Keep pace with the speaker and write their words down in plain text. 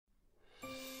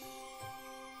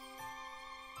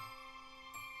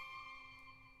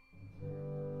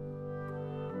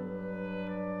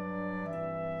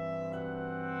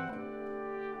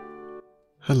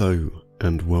Hello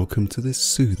and welcome to this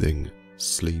soothing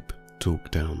sleep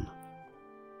talk down.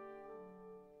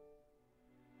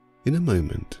 In a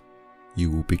moment, you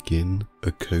will begin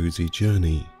a cozy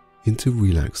journey into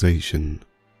relaxation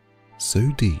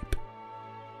so deep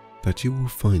that you will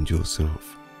find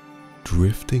yourself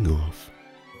drifting off.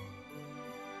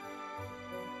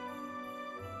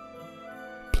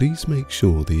 Please make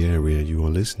sure the area you are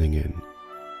listening in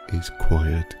is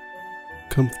quiet,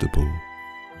 comfortable,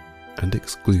 and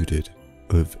excluded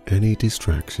of any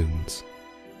distractions.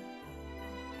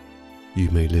 You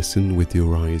may listen with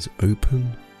your eyes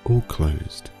open or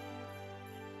closed,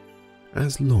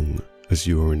 as long as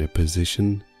you are in a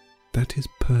position that is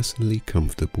personally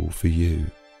comfortable for you.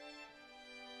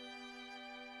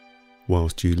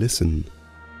 Whilst you listen,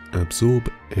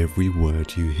 absorb every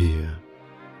word you hear,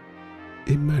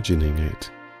 imagining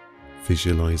it,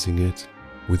 visualizing it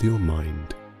with your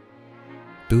mind,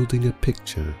 building a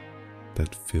picture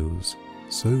that feels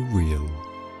so real.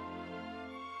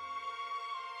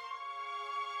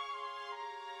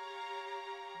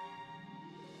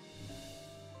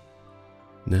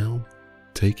 Now,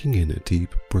 taking in a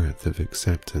deep breath of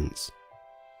acceptance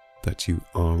that you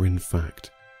are in fact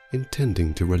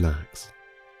intending to relax.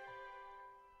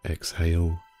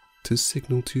 Exhale to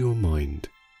signal to your mind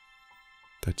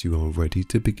that you are ready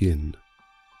to begin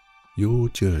your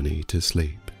journey to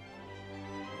sleep.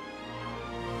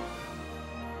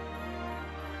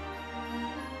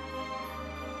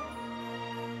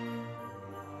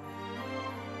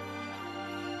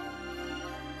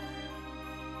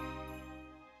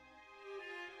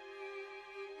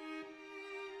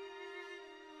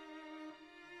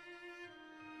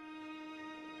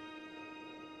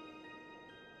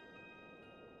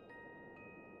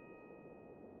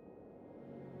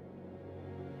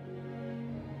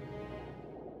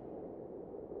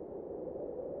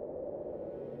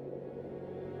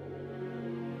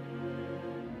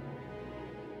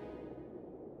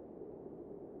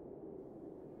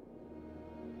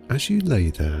 As you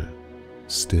lay there,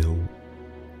 still,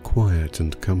 quiet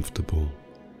and comfortable,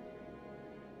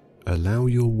 allow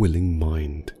your willing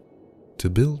mind to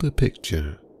build a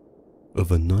picture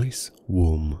of a nice,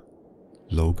 warm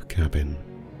log cabin.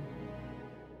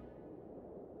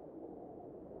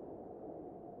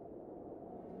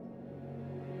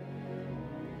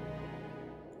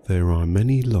 There are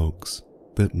many logs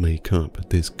that make up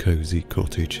this cozy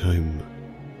cottage home.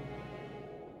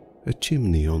 A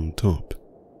chimney on top,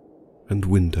 and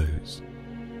windows,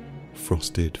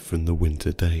 frosted from the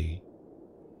winter day.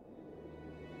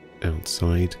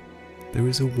 Outside, there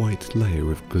is a white layer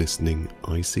of glistening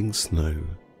icing snow,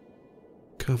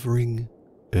 covering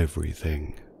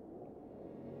everything.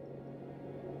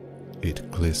 It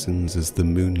glistens as the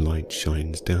moonlight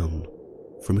shines down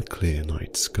from a clear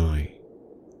night sky.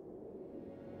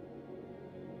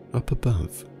 Up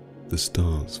above, the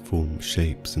stars form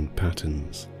shapes and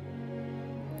patterns,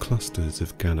 clusters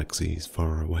of galaxies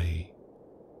far away.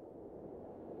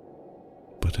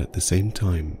 But at the same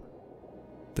time,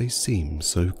 they seem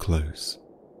so close.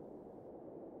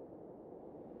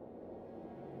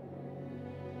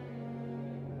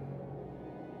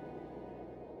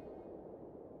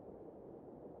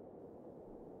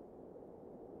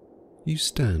 You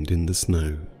stand in the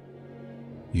snow.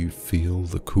 You feel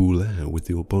the cool air with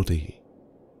your body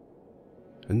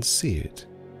and see it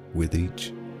with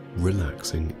each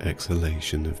relaxing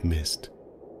exhalation of mist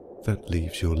that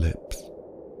leaves your lips.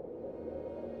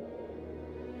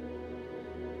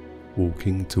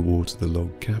 Walking towards the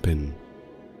log cabin,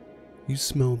 you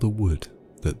smell the wood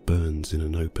that burns in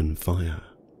an open fire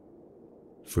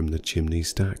from the chimney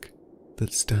stack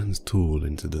that stands tall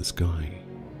into the sky.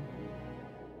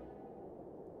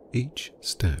 Each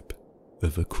step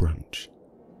of a crunch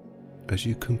as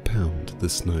you compound the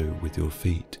snow with your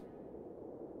feet.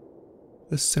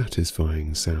 A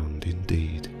satisfying sound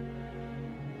indeed.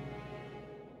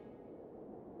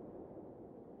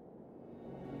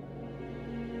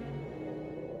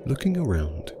 Looking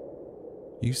around,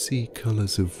 you see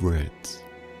colours of reds,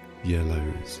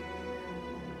 yellows,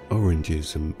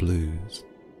 oranges and blues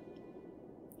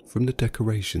from the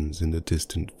decorations in the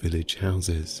distant village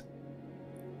houses.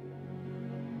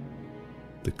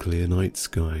 The clear night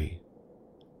sky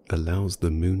allows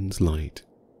the moon's light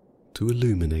to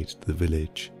illuminate the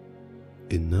village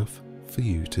enough for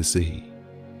you to see.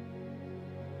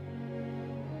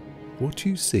 What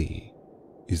you see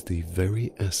is the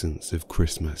very essence of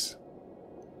Christmas,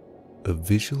 a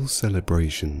visual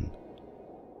celebration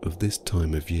of this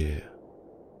time of year,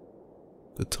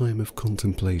 the time of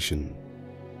contemplation,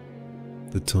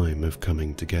 the time of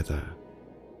coming together,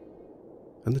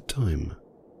 and the time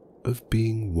of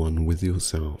being one with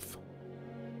yourself.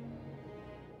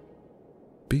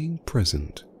 Being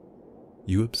present,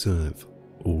 you observe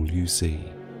all you see,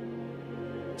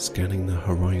 scanning the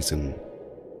horizon,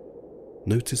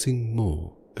 noticing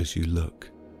more as you look.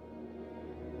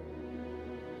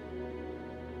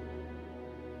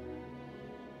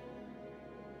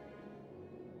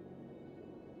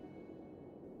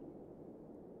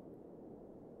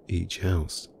 Each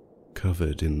house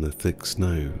covered in the thick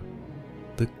snow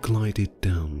that glided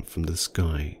down from the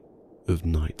sky of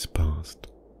nights past,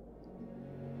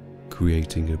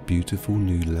 creating a beautiful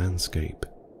new landscape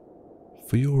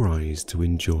for your eyes to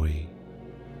enjoy.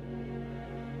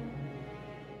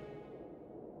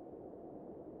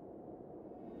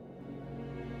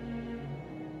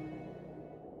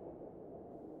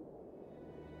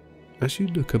 As you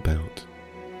look about,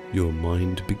 your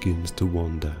mind begins to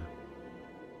wander,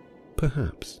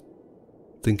 perhaps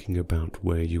thinking about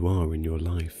where you are in your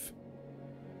life.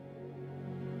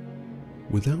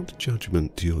 Without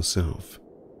judgment to yourself,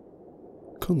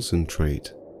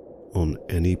 concentrate on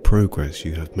any progress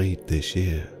you have made this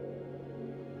year,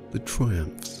 the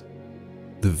triumphs,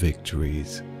 the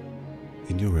victories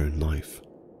in your own life.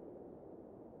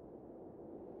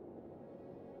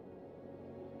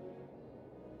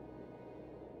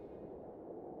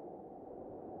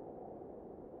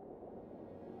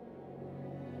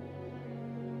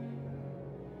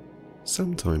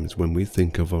 Sometimes when we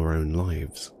think of our own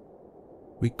lives,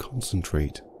 we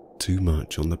concentrate too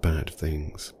much on the bad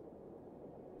things,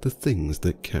 the things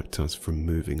that kept us from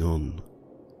moving on.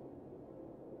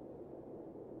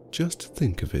 Just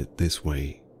think of it this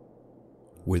way: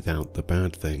 without the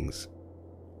bad things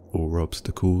or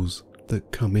obstacles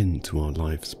that come into our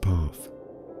life's path,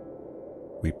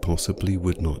 we possibly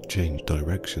would not change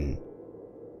direction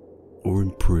or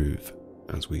improve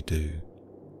as we do.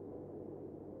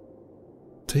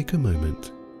 Take a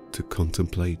moment to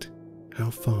contemplate how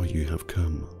far you have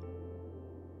come,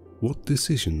 what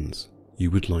decisions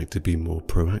you would like to be more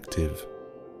proactive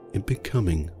in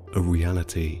becoming a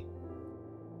reality.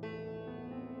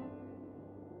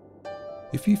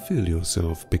 If you feel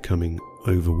yourself becoming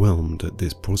overwhelmed at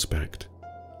this prospect,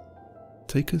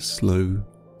 take a slow,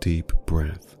 deep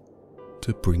breath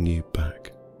to bring you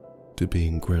back to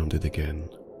being grounded again.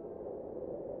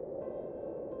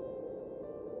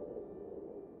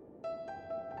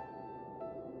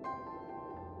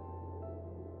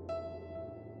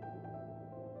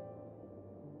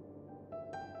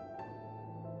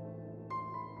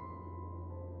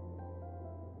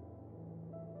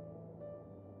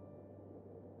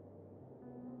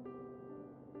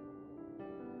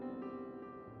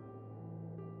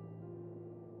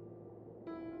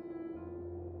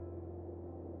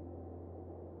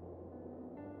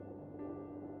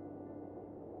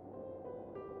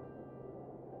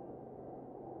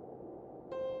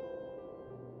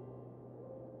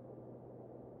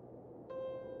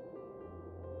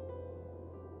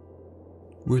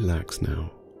 Relax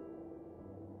now.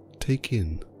 Take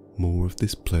in more of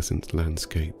this pleasant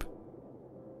landscape.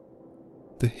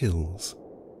 The hills,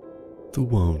 the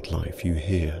wildlife you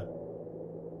hear,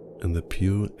 and the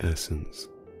pure essence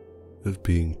of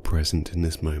being present in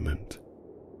this moment.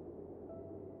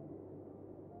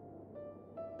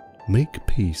 Make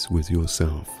peace with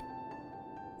yourself.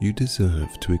 You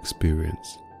deserve to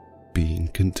experience being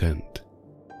content.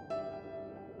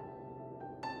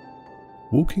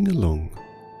 Walking along,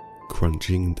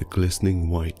 crunching the glistening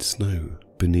white snow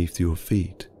beneath your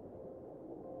feet,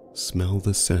 smell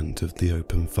the scent of the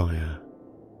open fire,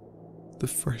 the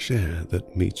fresh air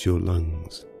that meets your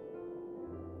lungs,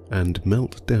 and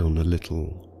melt down a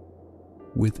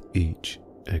little with each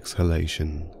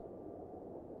exhalation.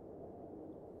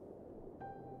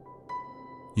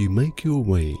 You make your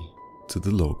way to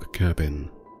the log cabin.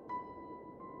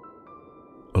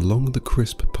 Along the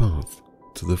crisp path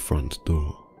to the front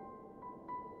door.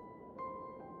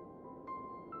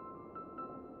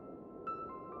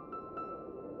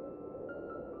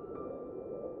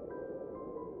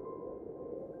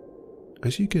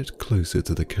 As you get closer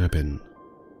to the cabin,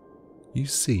 you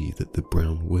see that the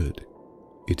brown wood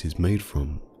it is made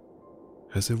from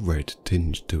has a red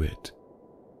tinge to it,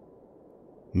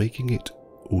 making it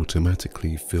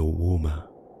automatically feel warmer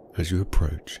as you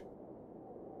approach.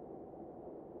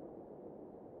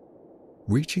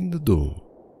 Reaching the door,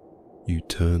 you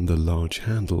turn the large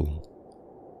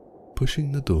handle,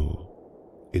 pushing the door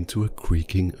into a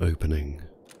creaking opening.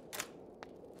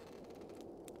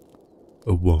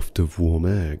 A waft of warm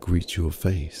air greets your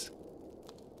face,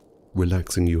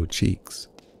 relaxing your cheeks,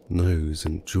 nose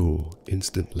and jaw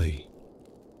instantly.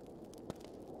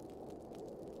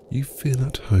 You feel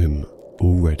at home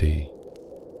already.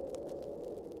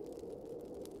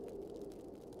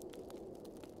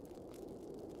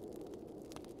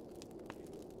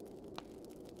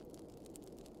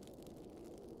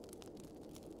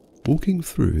 Walking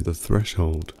through the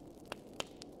threshold,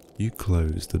 you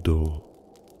close the door.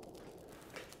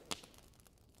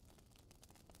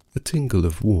 A tingle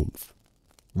of warmth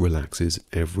relaxes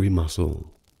every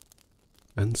muscle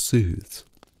and soothes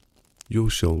your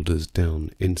shoulders down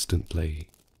instantly.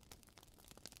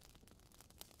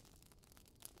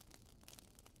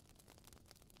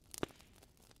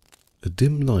 A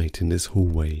dim light in this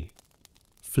hallway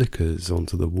flickers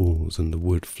onto the walls and the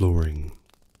wood flooring.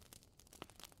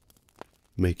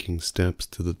 Making steps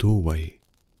to the doorway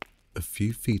a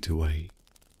few feet away,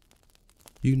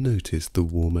 you notice the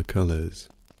warmer colours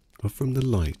are from the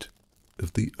light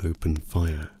of the open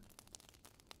fire.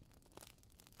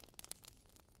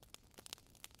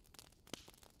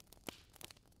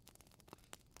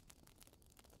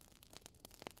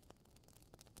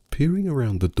 Peering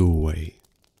around the doorway,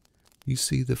 you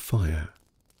see the fire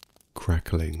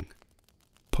crackling,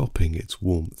 popping its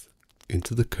warmth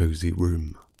into the cosy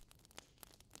room.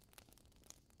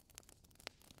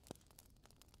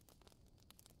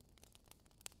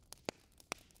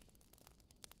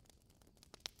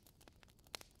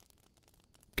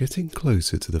 Getting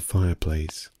closer to the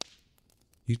fireplace,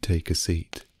 you take a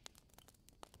seat,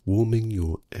 warming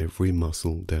your every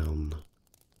muscle down,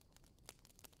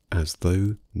 as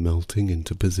though melting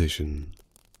into position.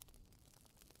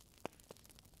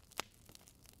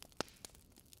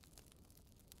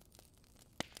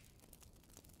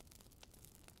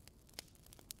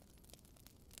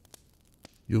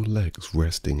 Your legs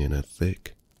resting in a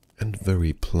thick and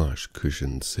very plush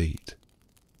cushioned seat.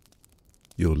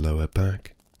 Your lower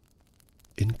back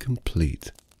in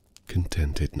complete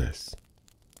contentedness.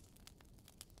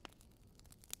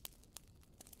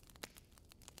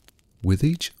 With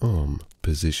each arm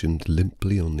positioned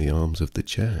limply on the arms of the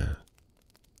chair,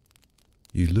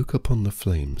 you look upon the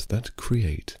flames that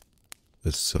create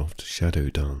a soft shadow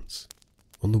dance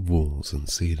on the walls and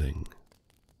ceiling.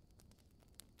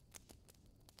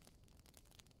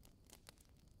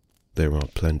 There are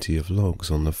plenty of logs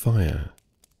on the fire,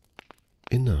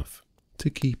 enough to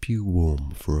keep you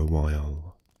warm for a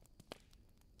while,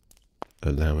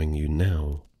 allowing you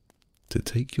now to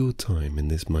take your time in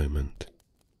this moment,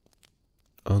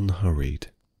 unhurried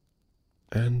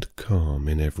and calm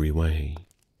in every way.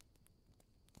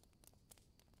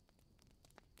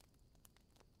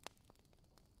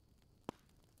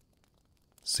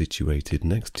 Situated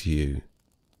next to you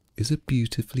is a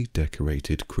beautifully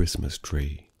decorated Christmas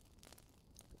tree,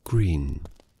 green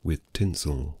with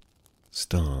tinsel,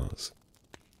 stars,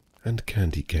 and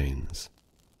candy canes.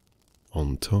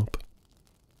 On top,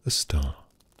 a star.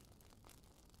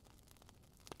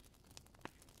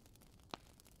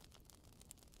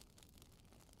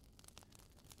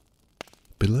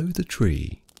 Below the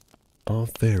tree are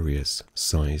various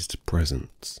sized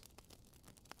presents,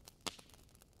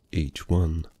 each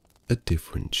one a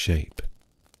different shape,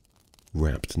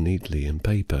 wrapped neatly in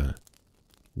paper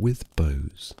with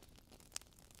bows.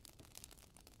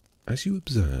 As you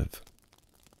observe,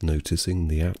 noticing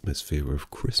the atmosphere of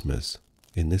Christmas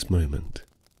in this moment,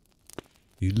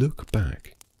 you look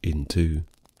back into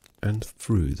and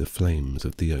through the flames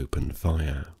of the open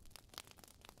fire.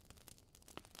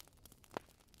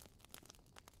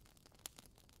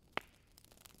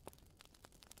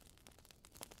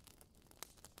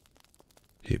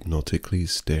 Hypnotically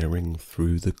staring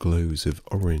through the glows of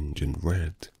orange and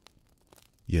red,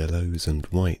 yellows and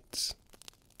whites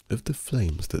of the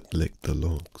flames that lick the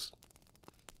logs,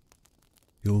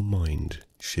 your mind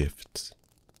shifts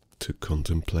to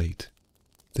contemplate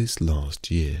this last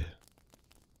year.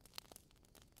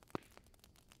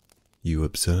 You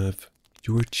observe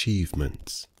your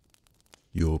achievements,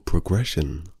 your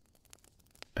progression,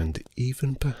 and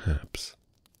even perhaps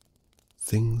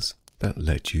things that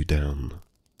let you down.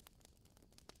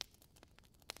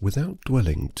 Without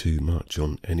dwelling too much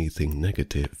on anything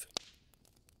negative,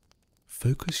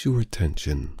 focus your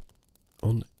attention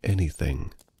on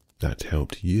anything that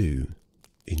helped you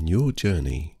in your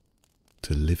journey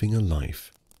to living a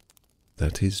life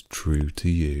that is true to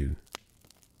you.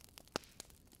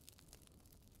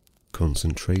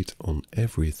 Concentrate on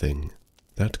everything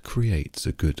that creates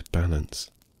a good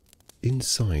balance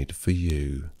inside for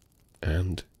you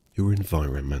and your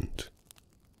environment.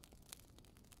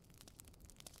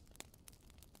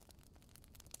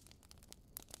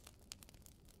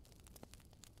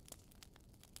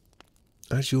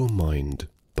 As your mind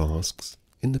basks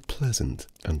in the pleasant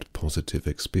and positive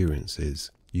experiences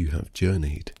you have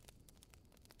journeyed,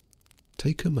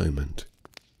 take a moment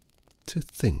to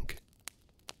think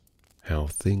how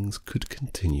things could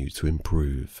continue to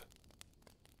improve.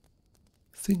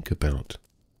 Think about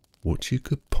what you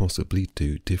could possibly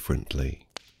do differently.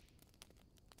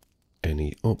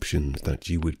 Any options that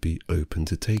you would be open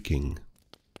to taking,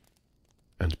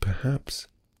 and perhaps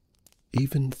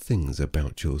even things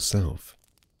about yourself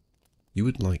you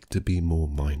would like to be more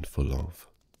mindful of.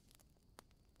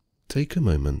 Take a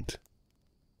moment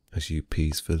as you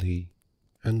peacefully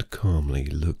and calmly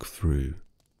look through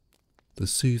the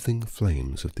soothing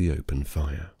flames of the open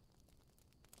fire.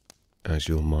 As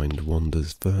your mind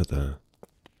wanders further,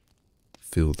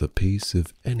 feel the peace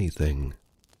of anything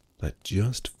that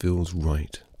just feels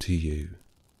right to you.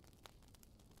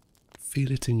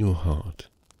 Feel it in your heart.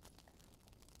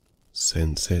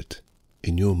 Sense it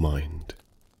in your mind.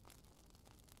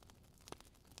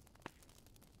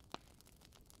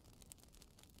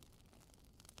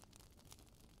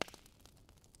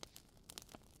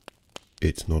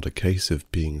 It's not a case of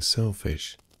being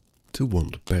selfish to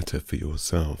want better for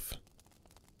yourself.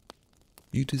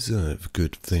 You deserve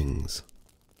good things,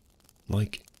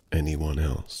 like anyone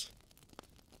else.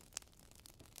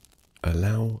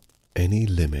 Allow any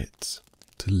limits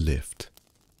to lift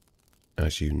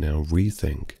as you now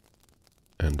rethink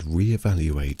and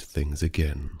reevaluate things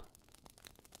again.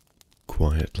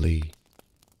 Quietly,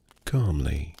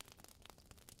 calmly,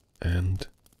 and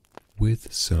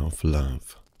with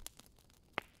self-love.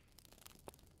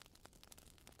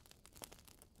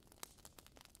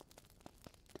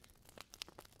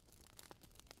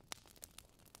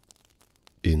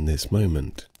 In this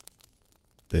moment,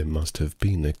 there must have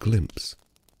been a glimpse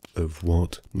of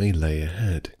what may lay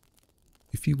ahead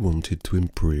if you wanted to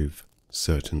improve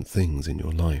certain things in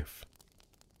your life.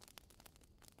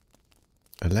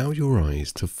 Allow your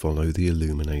eyes to follow the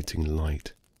illuminating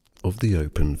light of the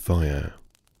open fire,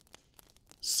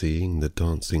 seeing the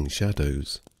dancing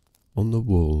shadows on the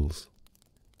walls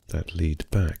that lead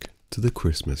back to the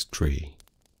Christmas tree.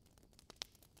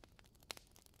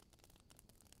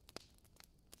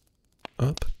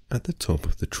 Up at the top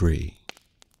of the tree,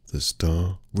 the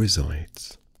star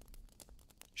resides,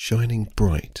 shining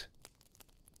bright,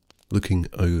 looking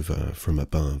over from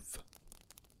above.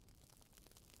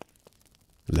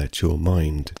 Let your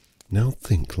mind now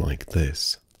think like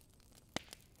this.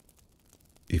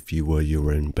 If you were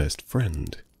your own best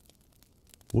friend,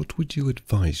 what would you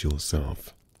advise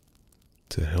yourself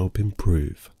to help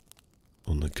improve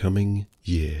on the coming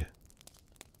year?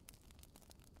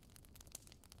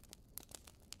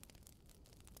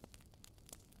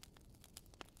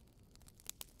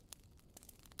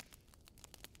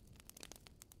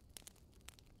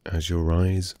 As your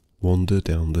eyes wander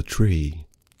down the tree,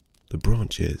 the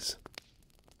branches,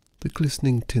 the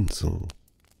glistening tinsel,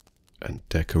 and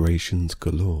decorations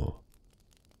galore,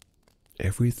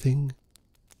 everything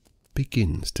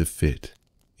begins to fit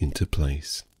into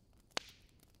place.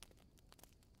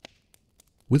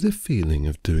 With a feeling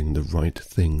of doing the right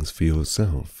things for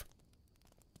yourself,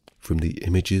 from the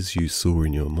images you saw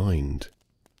in your mind,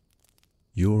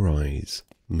 your eyes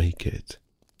make it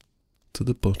to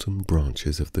the bottom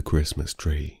branches of the Christmas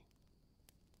tree.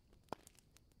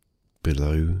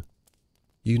 Below,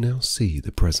 you now see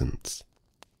the presents,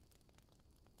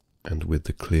 and with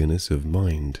the clearness of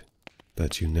mind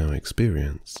that you now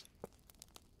experience,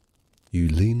 you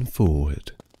lean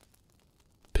forward,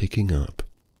 picking up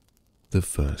the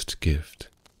first gift.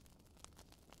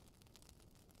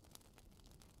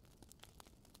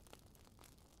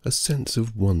 A sense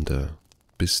of wonder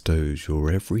bestows your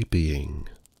every being.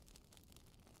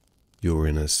 Your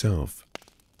inner self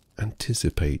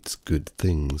anticipates good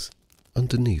things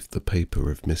underneath the paper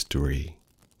of mystery.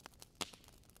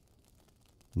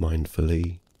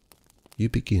 Mindfully, you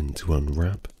begin to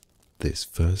unwrap this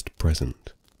first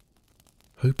present,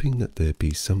 hoping that there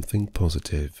be something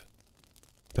positive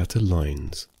that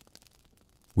aligns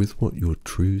with what your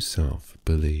true self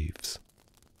believes.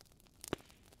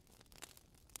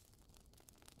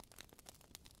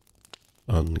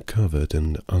 Uncovered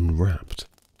and unwrapped,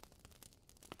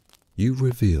 you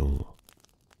reveal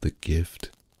the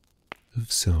gift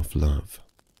of self-love.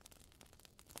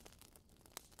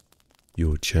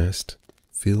 Your chest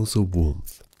feels a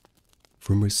warmth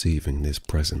from receiving this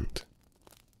present.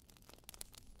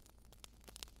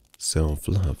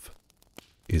 Self-love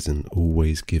is an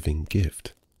always giving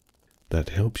gift that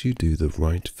helps you do the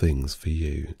right things for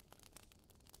you,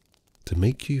 to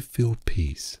make you feel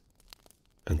peace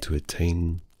and to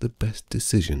attain the best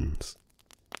decisions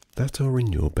that are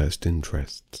in your best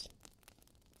interests.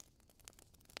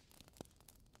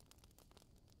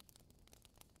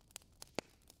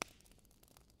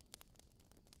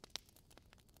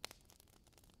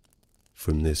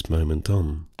 From this moment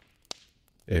on,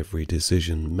 every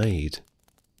decision made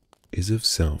is of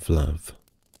self-love,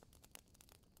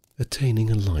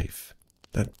 attaining a life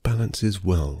that balances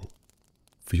well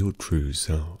for your true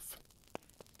self.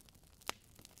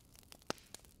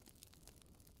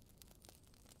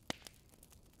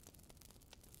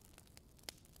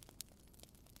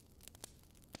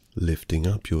 Lifting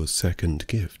up your second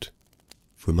gift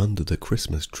from under the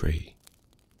Christmas tree,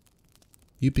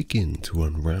 you begin to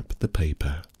unwrap the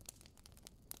paper.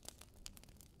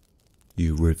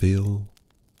 You reveal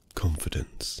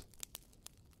confidence,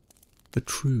 the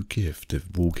true gift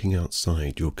of walking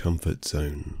outside your comfort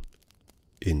zone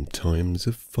in times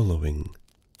of following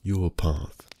your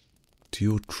path to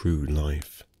your true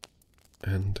life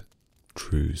and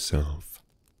true self.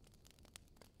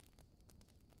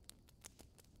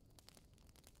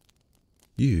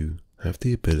 You have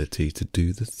the ability to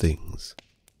do the things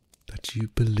that you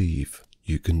believe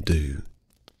you can do.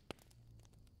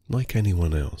 Like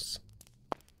anyone else,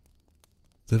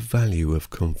 the value of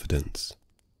confidence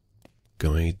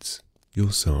guides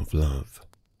your self-love.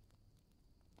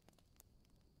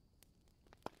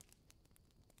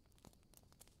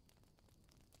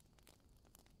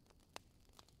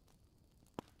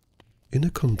 In a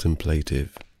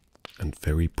contemplative and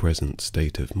very present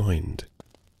state of mind,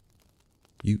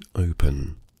 you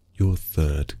open your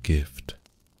third gift.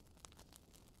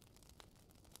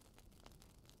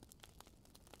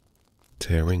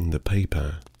 Tearing the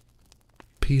paper,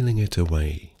 peeling it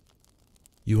away,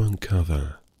 you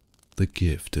uncover the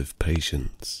gift of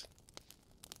patience.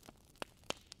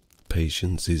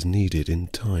 Patience is needed in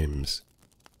times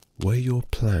where your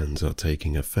plans are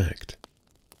taking effect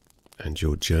and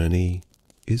your journey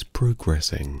is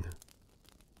progressing.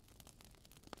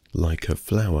 Like a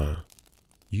flower,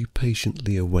 you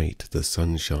patiently await the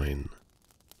sunshine,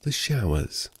 the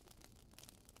showers,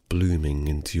 blooming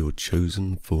into your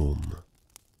chosen form.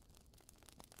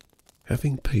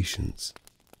 Having patience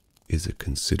is a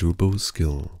considerable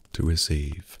skill to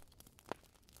receive.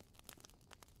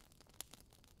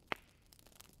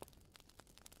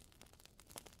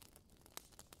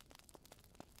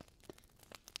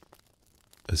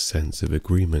 A sense of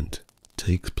agreement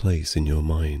takes place in your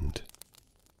mind,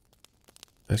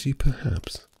 as you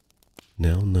perhaps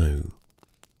now know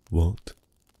what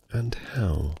and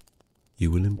how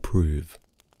you will improve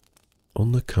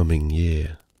on the coming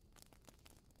year.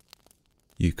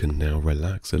 You can now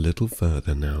relax a little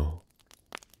further now,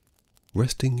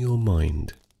 resting your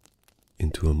mind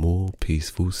into a more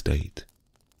peaceful state.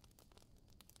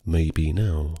 Maybe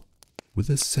now with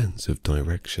a sense of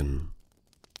direction.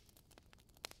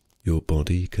 Your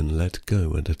body can let go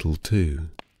a little too,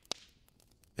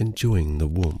 enjoying the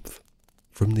warmth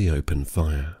from the open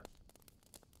fire.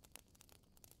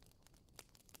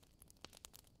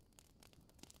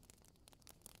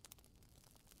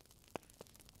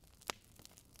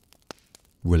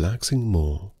 Relaxing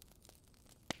more,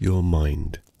 your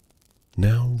mind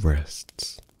now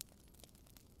rests.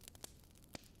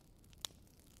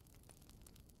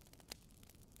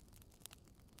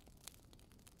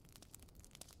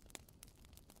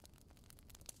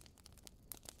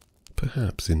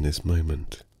 Perhaps in this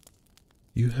moment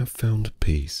you have found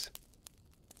peace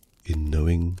in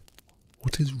knowing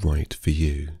what is right for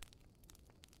you.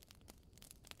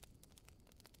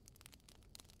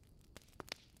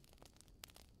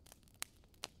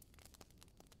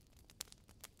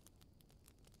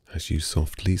 As you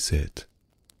softly sit,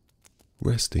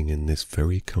 resting in this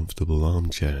very comfortable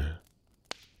armchair,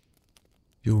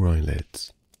 your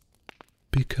eyelids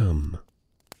become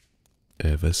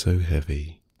ever so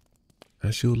heavy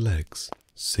as your legs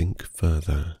sink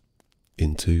further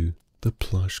into the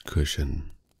plush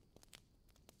cushion.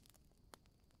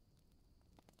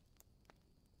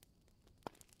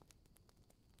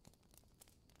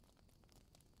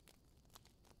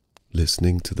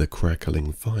 Listening to the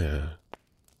crackling fire,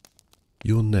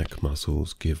 your neck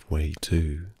muscles give way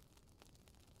too,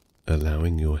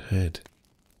 allowing your head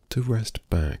to rest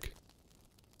back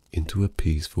into a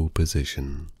peaceful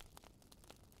position.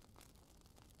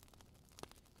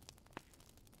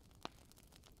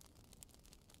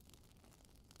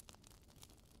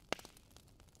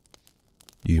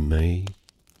 You may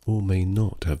or may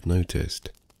not have noticed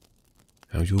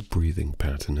how your breathing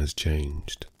pattern has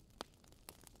changed,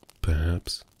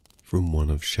 perhaps from one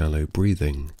of shallow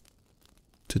breathing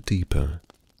to deeper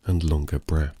and longer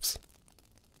breaths.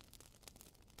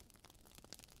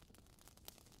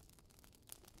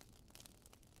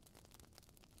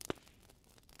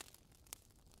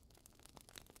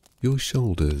 Your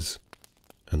shoulders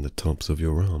and the tops of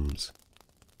your arms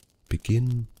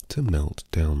begin to melt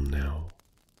down now,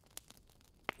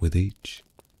 with each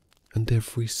and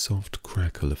every soft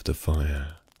crackle of the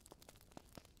fire.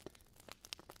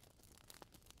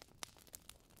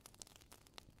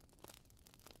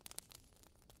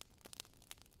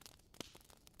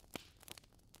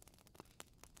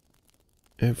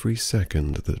 Every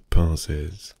second that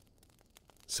passes,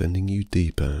 sending you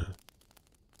deeper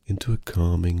into a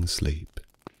calming sleep.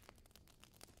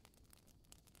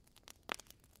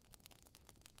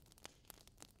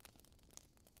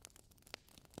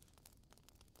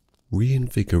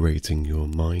 Reinvigorating your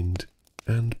mind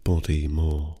and body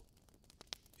more,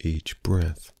 each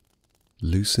breath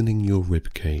loosening your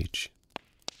ribcage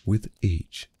with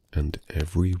each and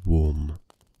every warm,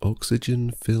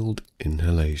 oxygen-filled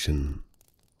inhalation.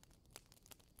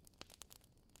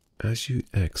 As you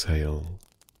exhale,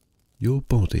 your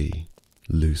body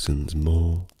loosens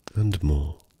more and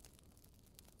more,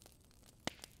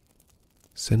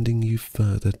 sending you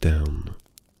further down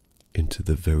into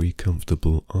the very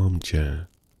comfortable armchair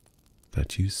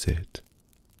that you sit.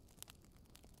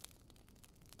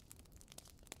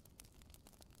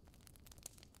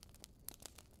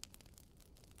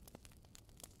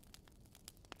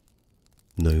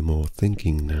 No more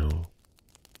thinking now,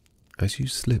 as you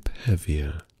slip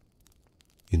heavier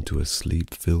into a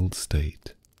sleep-filled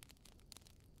state.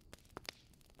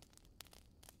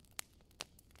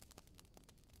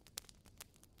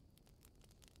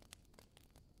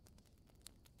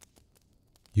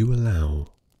 You allow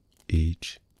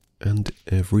each and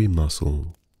every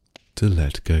muscle to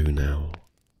let go now,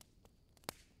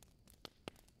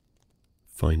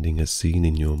 finding a scene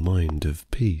in your mind of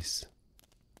peace.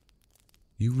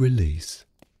 You release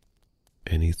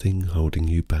anything holding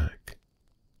you back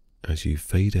as you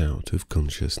fade out of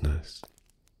consciousness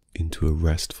into a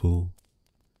restful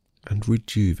and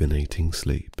rejuvenating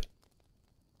sleep.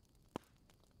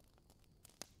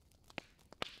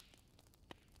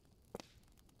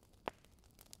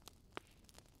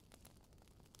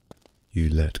 You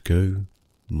let go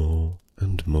more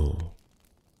and more,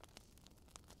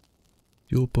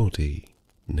 your body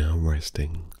now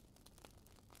resting,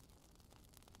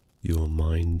 your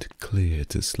mind clear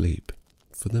to sleep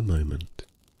for the moment.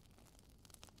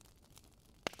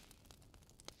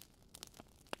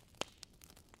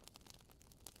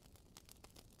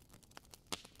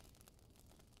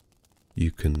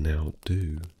 You can now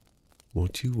do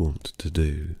what you want to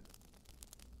do.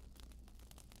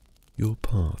 Your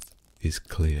path is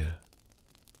clear.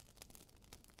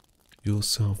 Your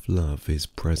self-love is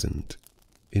present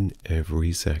in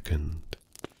every second.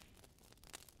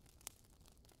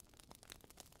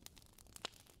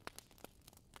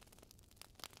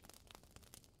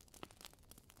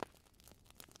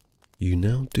 You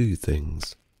now do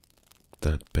things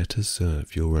that better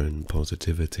serve your own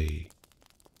positivity.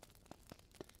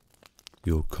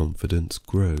 Your confidence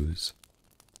grows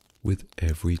with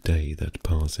every day that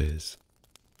passes.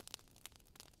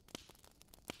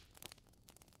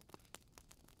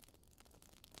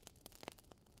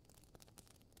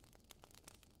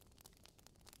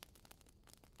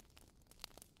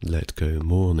 Let go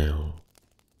more now,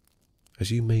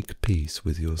 as you make peace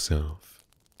with yourself,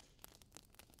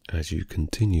 as you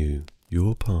continue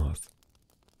your path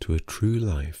to a true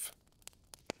life.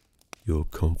 Your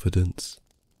confidence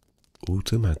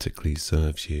automatically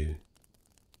serves you.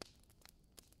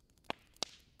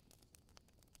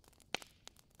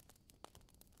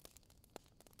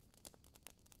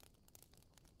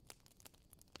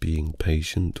 Being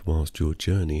patient whilst your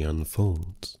journey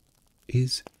unfolds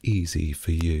is easy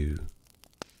for you.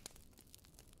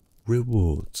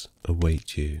 Rewards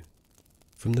await you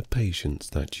from the patience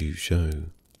that you show.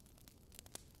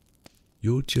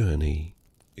 Your journey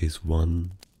is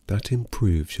one that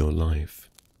improves your life.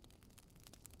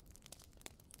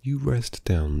 You rest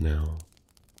down now,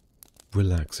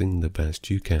 relaxing the best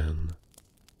you can,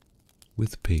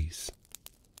 with peace.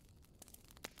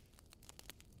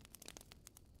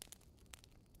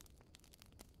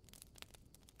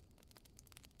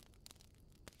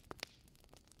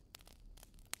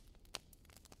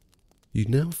 You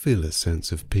now feel a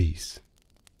sense of peace.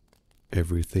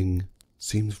 Everything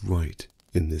seems right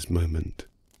in this moment.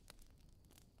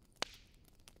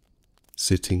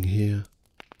 Sitting here,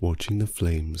 watching the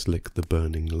flames lick the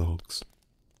burning logs,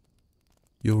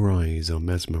 your eyes are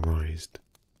mesmerized,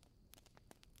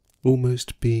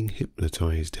 almost being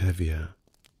hypnotized heavier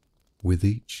with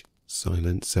each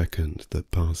silent second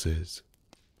that passes.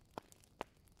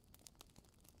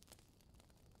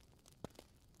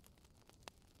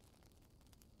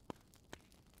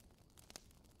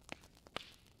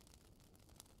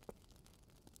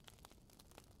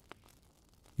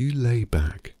 You lay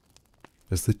back,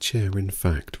 as the chair in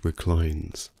fact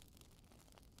reclines,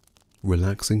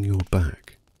 relaxing your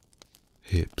back,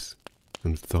 hips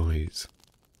and thighs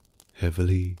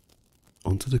heavily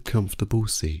onto the comfortable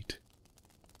seat.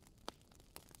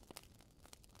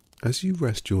 As you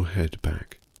rest your head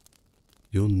back,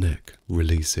 your neck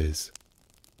releases,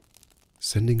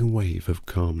 sending a wave of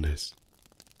calmness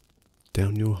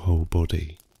down your whole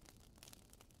body.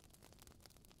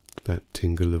 That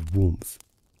tingle of warmth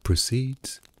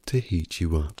proceeds to heat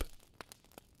you up,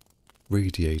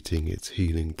 radiating its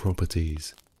healing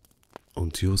properties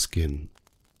onto your skin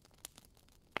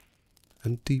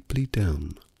and deeply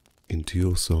down into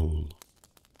your soul.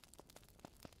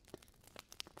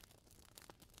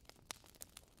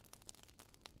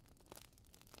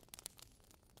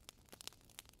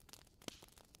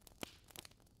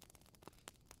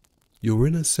 Your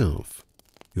inner self,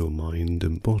 your mind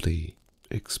and body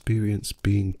experience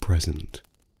being present,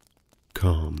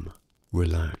 calm,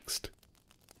 relaxed,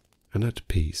 and at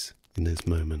peace in this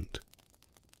moment.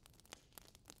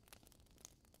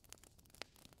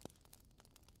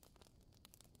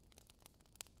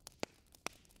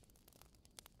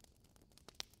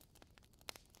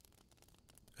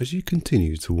 As you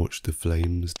continue to watch the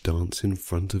flames dance in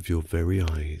front of your very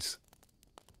eyes,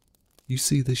 you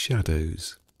see the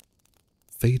shadows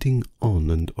fading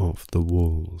on and off the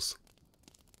walls.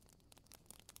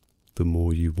 The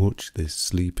more you watch this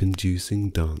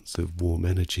sleep-inducing dance of warm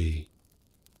energy,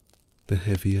 the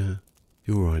heavier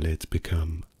your eyelids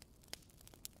become.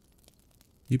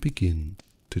 You begin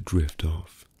to drift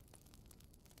off.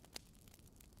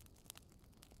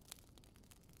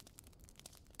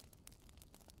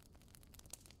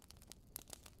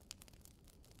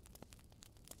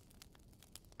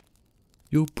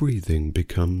 Your breathing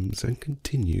becomes and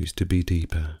continues to be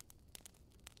deeper,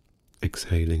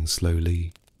 exhaling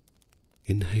slowly,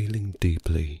 inhaling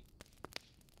deeply.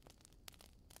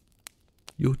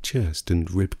 Your chest and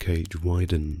ribcage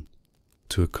widen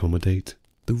to accommodate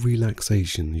the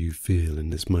relaxation you feel in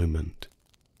this moment.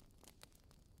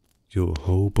 Your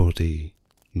whole body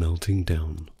melting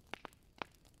down,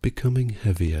 becoming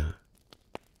heavier.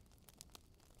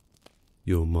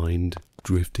 Your mind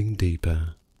drifting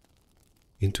deeper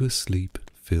into a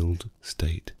sleep-filled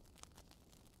state.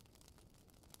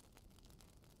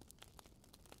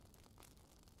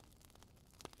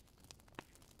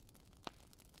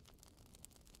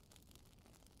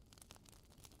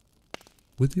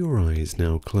 With your eyes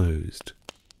now closed,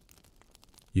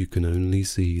 you can only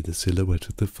see the silhouette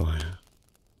of the fire,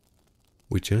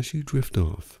 which as you drift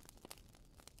off,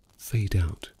 fade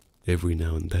out every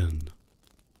now and then.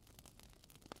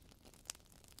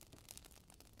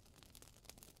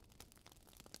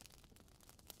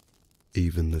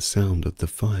 Even the sound of the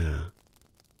fire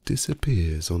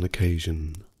disappears on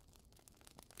occasion.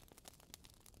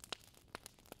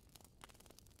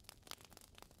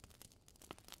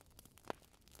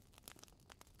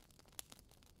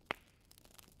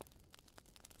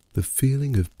 The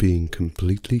feeling of being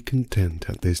completely content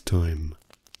at this time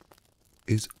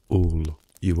is all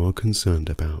you are concerned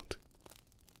about.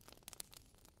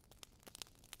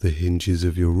 The hinges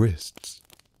of your wrists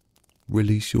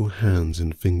release your hands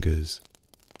and fingers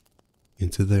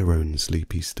into their own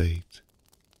sleepy state.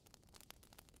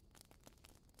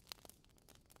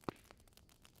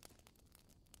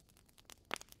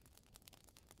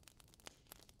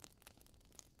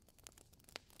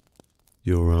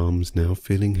 Your arms now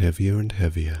feeling heavier and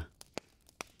heavier,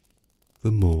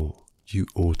 the more you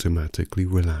automatically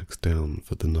relax down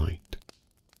for the night.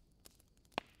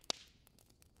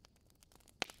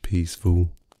 Peaceful,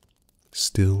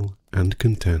 still and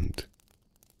content,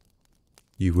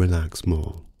 you relax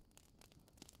more.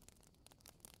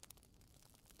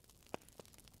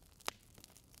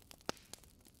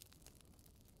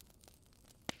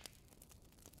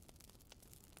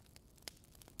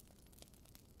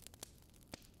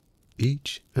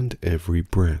 Each and every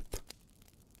breath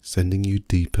sending you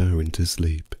deeper into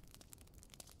sleep,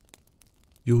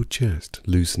 your chest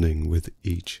loosening with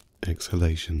each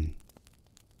exhalation.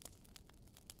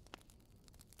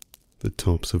 The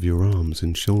tops of your arms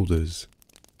and shoulders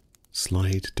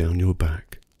slide down your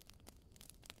back,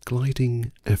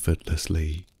 gliding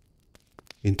effortlessly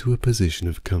into a position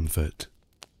of comfort.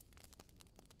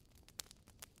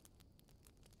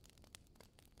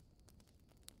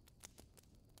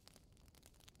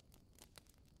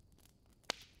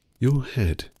 Your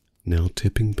head now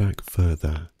tipping back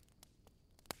further,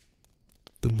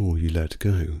 the more you let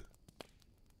go,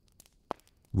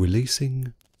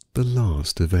 releasing the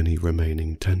last of any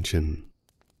remaining tension.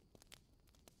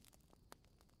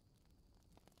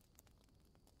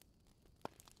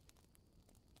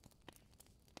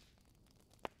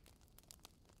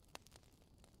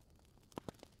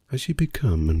 As you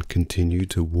become and continue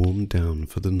to warm down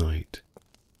for the night,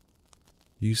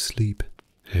 you sleep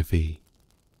heavy.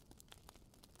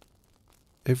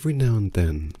 Every now and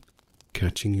then,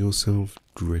 catching yourself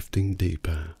drifting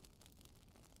deeper.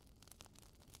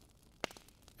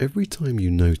 Every time you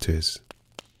notice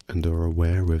and are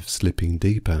aware of slipping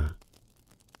deeper,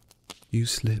 you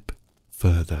slip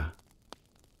further,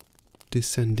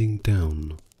 descending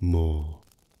down more.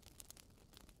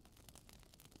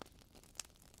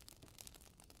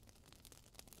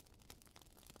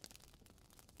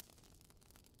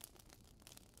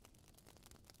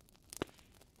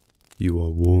 You are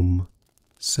warm,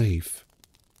 safe,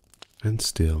 and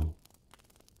still.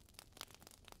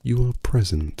 You are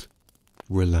present,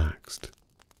 relaxed,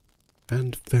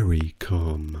 and very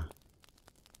calm.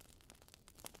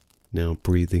 Now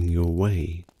breathing your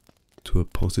way to a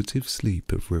positive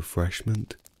sleep of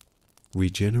refreshment,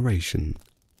 regeneration,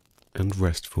 and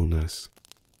restfulness.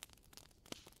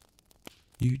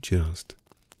 You just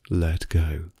let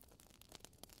go.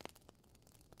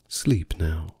 Sleep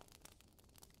now.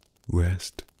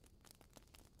 Rest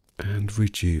and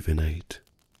rejuvenate.